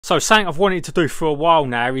So something I've wanted to do for a while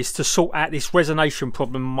now is to sort out this resonation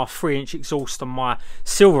problem on my 3-inch exhaust on my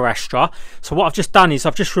silver Astra. So what I've just done is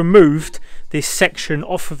I've just removed this section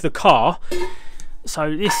off of the car.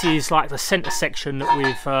 So this is like the centre section that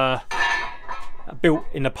we've built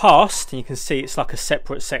in the past, and you can see it's like a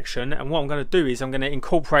separate section. And what I'm going to do is I'm going to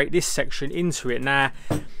incorporate this section into it. Now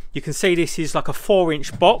you can see this is like a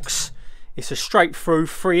 4-inch box. It's a straight through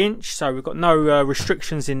 3-inch, so we've got no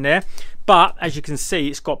restrictions in there. But as you can see,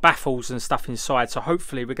 it's got baffles and stuff inside, so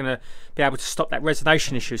hopefully we're going to be able to stop that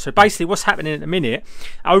resonation issue. So basically what's happening at the minute,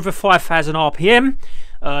 over 5,000 RPM,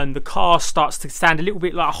 the car starts to sound a little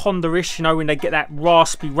bit like a Honda-ish, you know, when they get that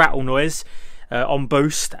raspy rattle noise on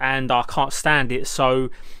boost, and I can't stand it. So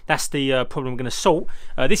that's the problem we're going to sort.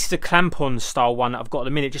 This is a clamp-on style one that I've got at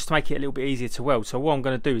the minute, just to make it a little bit easier to weld. So what I'm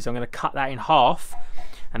going to do is I'm going to cut that in half,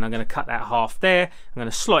 and I'm going to cut that half there. I'm going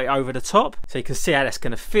to slot it over the top, so you can see how that's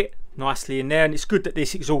going to fit nicely in there. And it's good that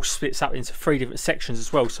this exhaust splits up into 3 different sections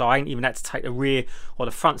as well, so I ain't even had to take the rear or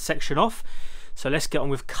the front section off. So let's get on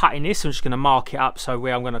with cutting this. I'm just going to mark it up, so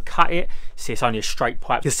where I'm going to cut it, see it's only a straight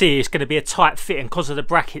pipe. You can see it's going to be a tight fit, and because of the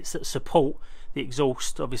brackets that support the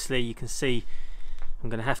exhaust, obviously you can see I'm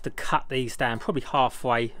going to have to cut these down probably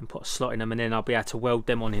halfway and put a slot in them, and then I'll be able to weld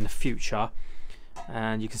them on in the future.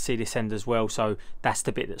 And you can see this end as well, so that's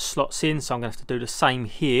the bit that slots in. So I'm going to have to do the same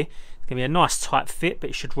here. It's going to be a nice tight fit, but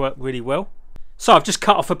it should work really well. So I've just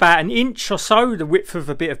cut off about 1 inch or so, the width of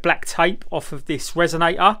a bit of black tape off of this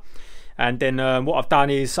resonator. And then what I've done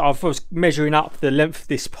is I was measuring up the length of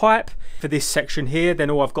this pipe for this section here. Then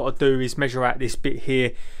all I've got to do is measure out this bit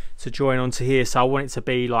here to join onto here. So I want it to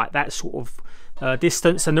be like that sort of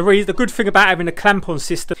distance. And the good thing about having a clamp-on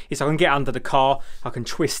system is I can get under the car, I can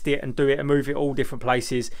twist it and do it and move it all different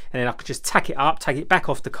places, and then I can just tack it up, take it back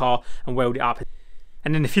off the car and weld it up.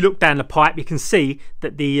 And then if you look down the pipe, you can see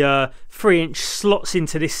that the 3-inch slots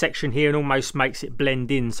into this section here and almost makes it blend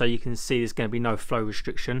in, so you can see there's going to be no flow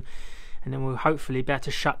restriction. And then we'll hopefully be able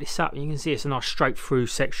to shut this up. You can see it's a nice straight through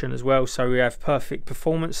section as well, so we have perfect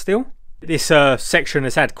performance still. This section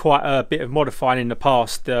has had quite a bit of modifying in the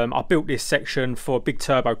past. I built this section for a big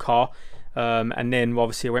turbo car, and then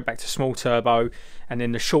obviously I went back to small turbo, and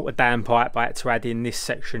then the shorter downpipe I had to add in this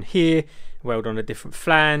section here, weld on a different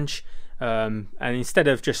flange, and instead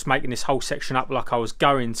of just making this whole section up like I was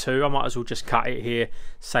going to, I might as well just cut it here.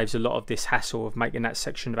 Saves a lot of this hassle of making that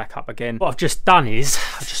section back up again. What I've just done is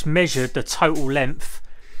I've just measured the total length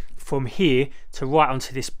from here to right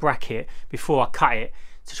onto this bracket before I cut it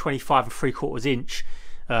to 25 3/4 inch,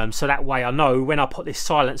 so that way I know when I put this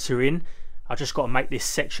silencer in, I just got to make this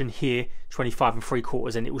section here 25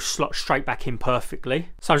 3/4 and it will slot straight back in perfectly.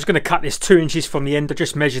 So I'm just going to cut this 2 inches from the end. I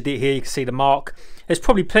just measured it here, you can see the mark. There's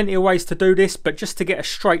probably plenty of ways to do this, but just to get a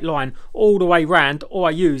straight line all the way round, all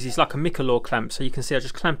I use is like a Michelor clamp. So you can see I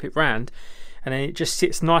just clamp it round, and then it just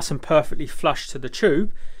sits nice and perfectly flush to the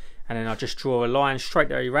tube. And then I just draw a line straight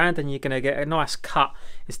the way around, and you're going to get a nice cut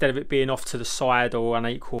instead of it being off to the side or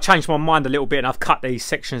unequal. Changed my mind a little bit, and I've cut these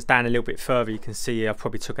sections down a little bit further. You can see I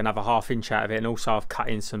probably took another ½ inch out of it, and also I've cut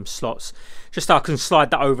in some slots just so I can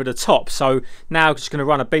slide that over the top. So now I'm just going to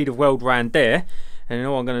run a bead of weld round there, and then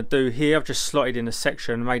all I'm going to do here, I've just slotted in a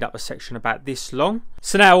section, made up a section about this long.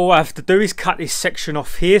 So now all I have to do is cut this section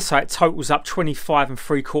off here, so it totals up 25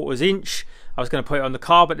 3/4 inch. I was going to put it on the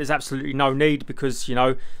car, but there's absolutely no need, because you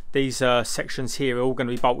know these sections here are all going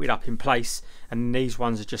to be bolted up in place, and these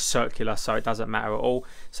ones are just circular, so it doesn't matter at all.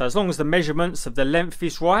 So as long as the measurements of the length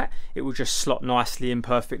is right, it will just slot nicely in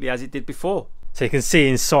perfectly as it did before. So you can see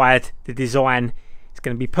inside the design, it's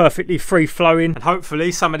going to be perfectly free flowing, and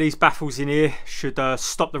hopefully some of these baffles in here should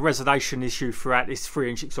stop the resonation issue throughout this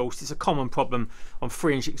 3-inch exhaust. It's a common problem on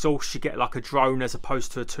 3-inch exhaust. You get like a drone as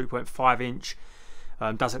opposed to a 2.5 inch.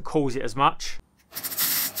 Doesn't cause it as much.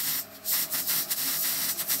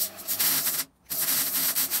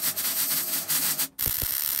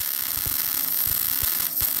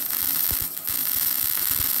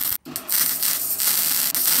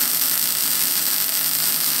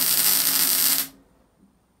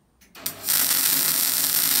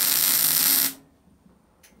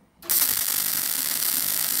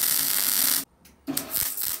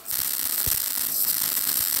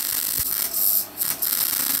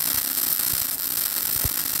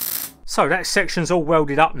 So that section's all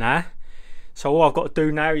welded up now. So all I've got to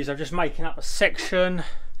do now is I'm just making up a section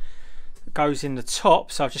that goes in the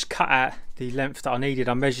top. So I've just cut out the length that I needed.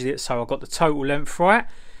 I measured it, so I've got the total length right.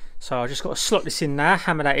 So I just got to slot this in now,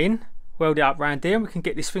 hammer that in, weld it up round here, and we can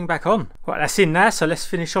get this thing back on. Right, that's in now, so let's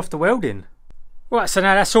finish off the welding. Right, so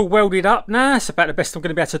now that's all welded up now. It's about the best I'm going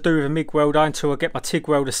to be able to do with a MIG welder until I get my TIG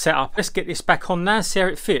welder set up. Let's get this back on now and see how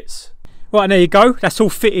it fits. Right, there you go, that's all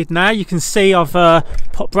fitted now. You can see I've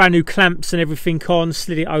put brand new clamps and everything on,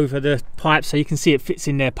 slid it over the pipe, so you can see it fits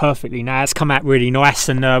in there perfectly now. It's come out really nice,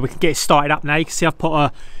 and we can get it started up now. You can see I've put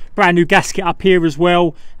a brand new gasket up here as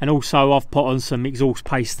well, and also I've put on some exhaust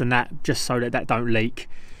paste and that, just so that don't leak.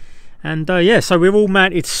 And yeah, so we're all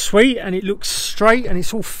mounted sweet, and it looks straight, and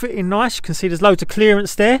it's all fitting nice. You can see there's loads of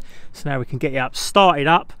clearance there, so now we can get it started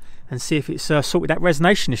up and see if it's sorted that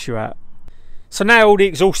resonation issue out. So now all the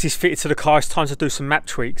exhaust is fitted to the car, it's time to do some map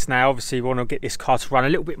tweaks. Now obviously we want to get this car to run a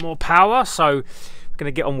little bit more power, so we're going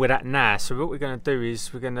to get on with that now. So what we're going to do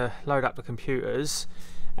is we're going to load up the computers,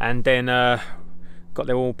 and then got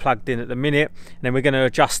them all plugged in at the minute, and then we're going to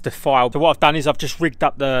adjust the file. So what I've done is I've just rigged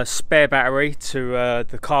up the spare battery to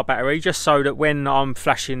the car battery, just so that when I'm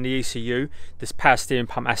flashing the ECU, this power steering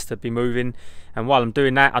pump has to be moving, and while I'm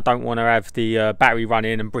doing that I don't want to have the battery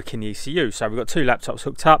running and bricking the ECU. So we've got two laptops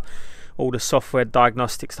hooked up, all the software,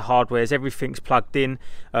 diagnostics, the hardwares, everything's plugged in.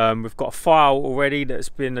 We've got a file already that's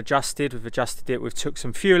been adjusted. We've adjusted it, we've took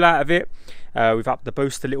some fuel out of it, we've upped the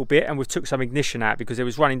boost a little bit, and we've took some ignition out because it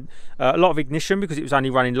was running a lot of ignition because it was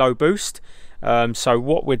only running low boost. So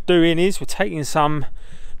what we're doing is we're taking some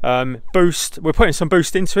boost, we're putting some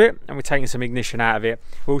boost into it, and we're taking some ignition out of it.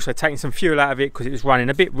 We're also taking some fuel out of it because it was running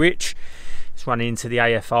a bit rich. It's running into the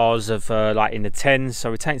AFRs of like in the 10s,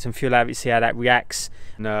 so we're taking some fuel out of it, see how that reacts,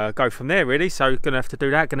 and go from there really. So gonna have to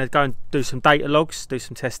do that, gonna go and do some data logs, do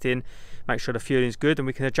some testing, make sure the fueling's good, and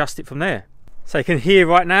we can adjust it from there. So you can hear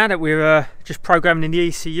right now that we're just programming in the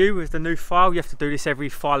ECU with the new file. You have to do this every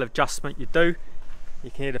file adjustment you do.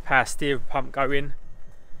 You can hear the power steering pump going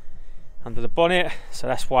under the bonnet, so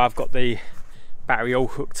that's why I've got the battery all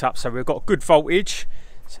hooked up, so we've got good voltage.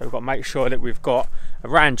 So we've got to make sure that we've got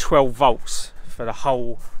around 12 volts for the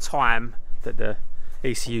whole time that the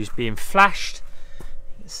ECU is being flashed.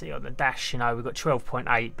 You can see on the dash, you know, we've got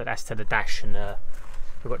 12.8, but that's to the dash, and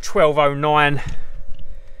we've got 1209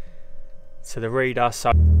 to the reader.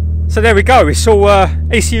 So there we go. It's all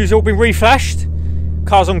ECU's all been reflashed.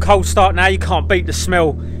 Car's on cold start now. You can't beat the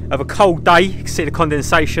smell of a cold day. You can see the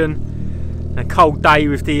condensation. A cold day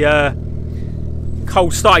with the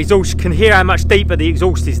cold start exhaust. You can hear how much deeper the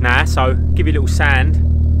exhaust is now, so give you a little sound.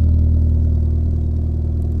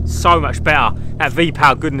 So much better. That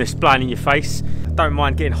V-power goodness blowing in your face. Don't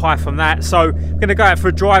mind getting high from that. So I'm going to go out for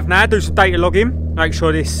a drive now, do some data logging, make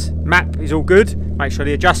sure this map is all good, make sure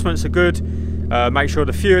the adjustments are good, make sure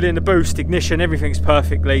the fueling, the boost, ignition, everything's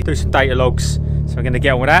perfectly. Do some data logs. So we're going to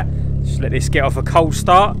get on with that. Just let this get off a cold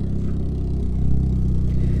start.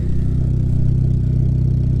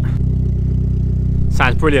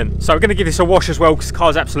 Sounds brilliant. So we're going to give this a wash as well because the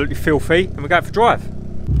car's absolutely filthy, and we're going for a drive.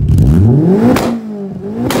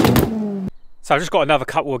 So I've just got another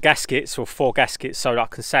couple of gaskets, or 4 gaskets, so that I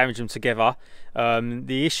can sandwich them together.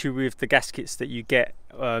 The issue with the gaskets that you get,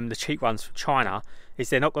 the cheap ones from China, is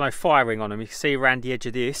they're not got no firing on them. You can see around the edge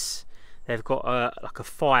of this, they've got like a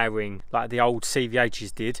firing, like the old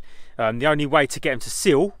CVHs did. The only way to get them to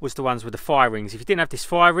seal was the ones with the firings. If you didn't have this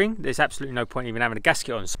firing, there's absolutely no point even having a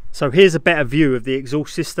gasket on. So here's a better view of the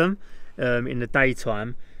exhaust system in the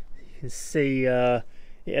daytime. You can see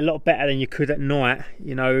it a lot better than you could at night.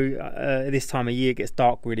 You know, this time of year it gets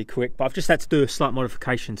dark really quick, but I've just had to do a slight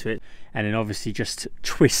modification to it, and then obviously just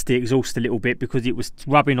twist the exhaust a little bit because it was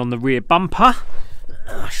rubbing on the rear bumper.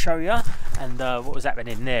 I'll show you. And what was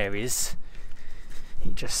happening there is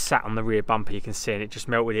it just sat on the rear bumper, you can see, and it just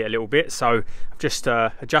melted it a little bit. So I've just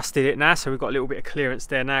adjusted it now, so we've got a little bit of clearance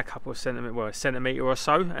there now, a couple of centimetres, well, a centimetre or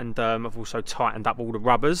so, and I've also tightened up all the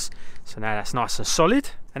rubbers, so now that's nice and solid,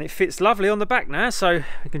 and it fits lovely on the back now. So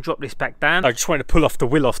we can drop this back down. I just wanted to pull off the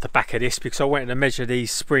wheel off the back of this because I wanted to measure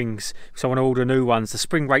these springs, because I want to order new ones. The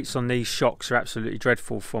spring rates on these shocks are absolutely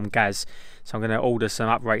dreadful from Gaz, so I'm going to order some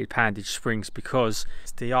uprated poundage springs because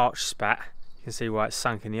it's the arch spat. You can see why it's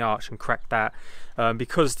sunk in the arch and cracked that,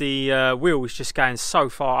 because the wheel is just going so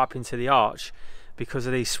far up into the arch because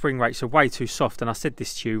of these spring rates are way too soft. And I said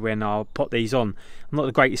this to you when I put these on, I'm not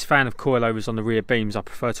the greatest fan of coilovers on the rear beams. I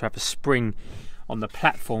prefer to have a spring on the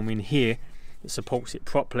platform in here that supports it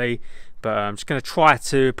properly, but I'm just going to try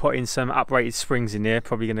to put in some uprated springs in there,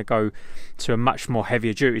 probably going to go to a much more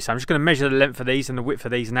heavier duty. So I'm just going to measure the length of these and the width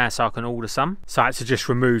of these now so I can order some. So I had to just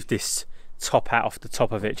remove this top out off the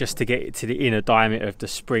top of it just to get it to the inner diameter of the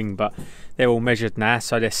spring, but they're all measured now,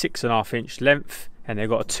 so they're 6.5 inch length and they've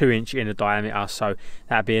got a 2 inch inner diameter, so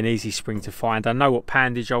that'd be an easy spring to find. I know what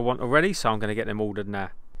poundage I want already, so I'm going to get them ordered now.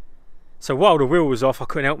 So while the wheel was off, I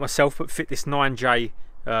couldn't help myself but fit this 9J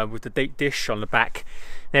with the deep dish on the back.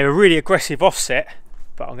 They're a really aggressive offset,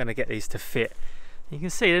 but I'm going to get these to fit. You can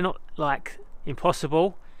see they're not like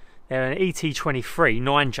impossible. They're an ET23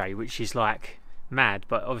 9J, which is like mad,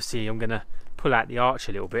 but obviously I'm going to pull out the arch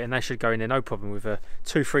a little bit and they should go in there no problem with a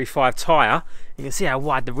 235 tyre. You can see how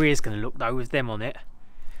wide the rear is going to look though with them on it.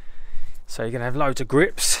 So you're going to have loads of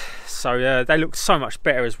grips. So they look so much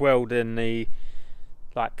better as well than the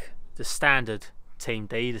standard Team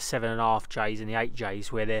D, the 7.5Js and the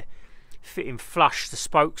 8Js, where they're fitting flush the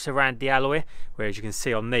spokes around the alloy, whereas you can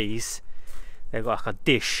see on these they've got like a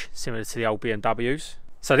dish similar to the old BMWs.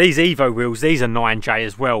 So these Evo wheels, these are 9J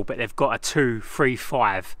as well, but they've got a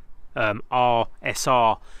 235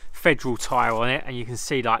 RSR Federal tyre on it, and you can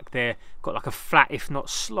see like they've got like a flat, if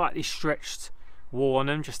not slightly stretched wall on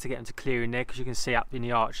them, just to get them to clear in there, because you can see up in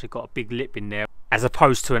the arch they've got a big lip in there, as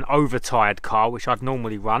opposed to an over-tired car which I'd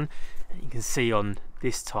normally run. And you can see on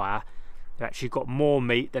this tyre they've actually got more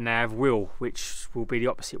meat than they have wheel, which will be the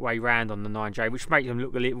opposite way round on the 9J, which makes them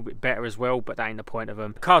look a little bit better as well, but that ain't the point of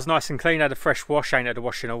them. The car's nice and clean, had a fresh wash, ain't had a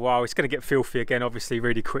wash in a while. It's going to get filthy again obviously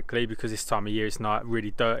really quickly, because this time of year it's not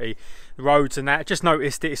really dirty. The roads and that, just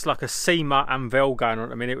noticed it's like a SEMA and Vel going on at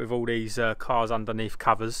the minute with all these cars underneath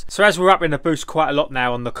covers. So as we're up in the boost quite a lot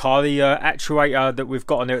now on the car, the actuator that we've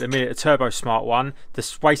got on there at the minute, the Turbo Smart one, the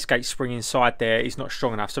wastegate spring inside there is not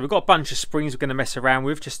strong enough. So we've got a bunch of springs we're going to mess around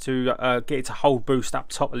with just to get it to hold boost up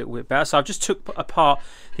top a little bit better. So I've just took apart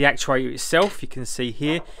the actuator itself. You can see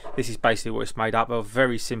here, this is basically what it's made up of,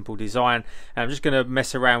 very simple design. And I'm just going to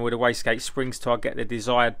mess around with the wastegate springs till I get the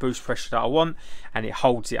desired boost pressure that I want, and it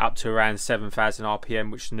holds it up to around 7,000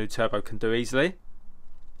 RPM, which the new turbo can do easily.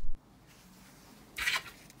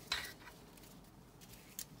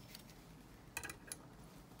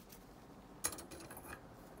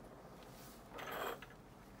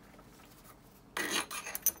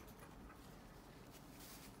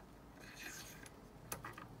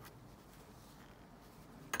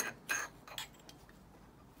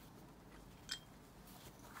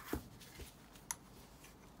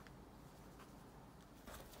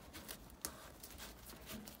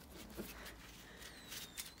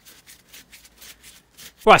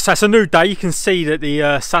 Right, so it's a new day. You can see that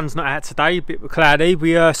the sun's not out today, a bit cloudy.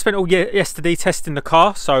 We spent all yesterday testing the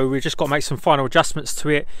car, so we've just got to make some final adjustments to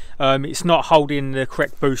it. It's not holding the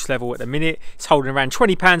correct boost level at the minute. It's holding around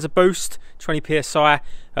 20 pounds of boost, 20 psi.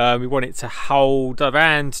 We want it to hold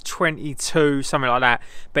around 22, something like that,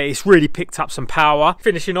 but it's really picked up some power.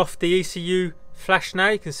 Finishing off the ECU flash now.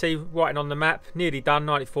 You can see writing on the map, nearly done,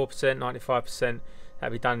 94%, 95%.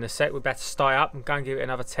 That'll be done in a sec. We're about to start up and go and give it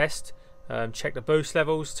another test. Check the boost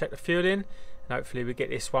levels, check the fueling, and hopefully we get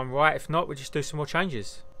this one right. If not, we'll just do some more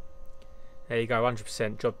changes. There you go,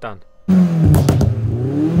 100%, job done.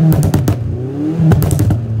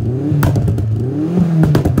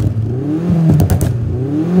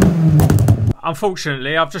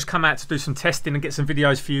 Unfortunately, I've just come out to do some testing and get some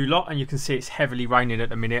videos for you lot, and you can see it's heavily raining at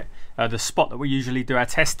the minute. The spot that we usually do our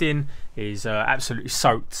testing is absolutely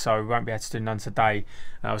soaked, so we won't be able to do none today.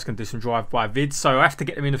 I was going to do some drive-by vids, so I have to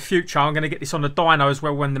get them in the future. I'm going to get this on the dyno as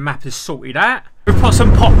well when the map is sorted out. We've put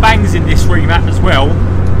some pop bangs in this remap as well.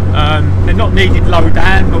 They're not needed low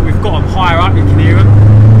down, but we've got them higher up, you can hear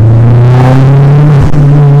them.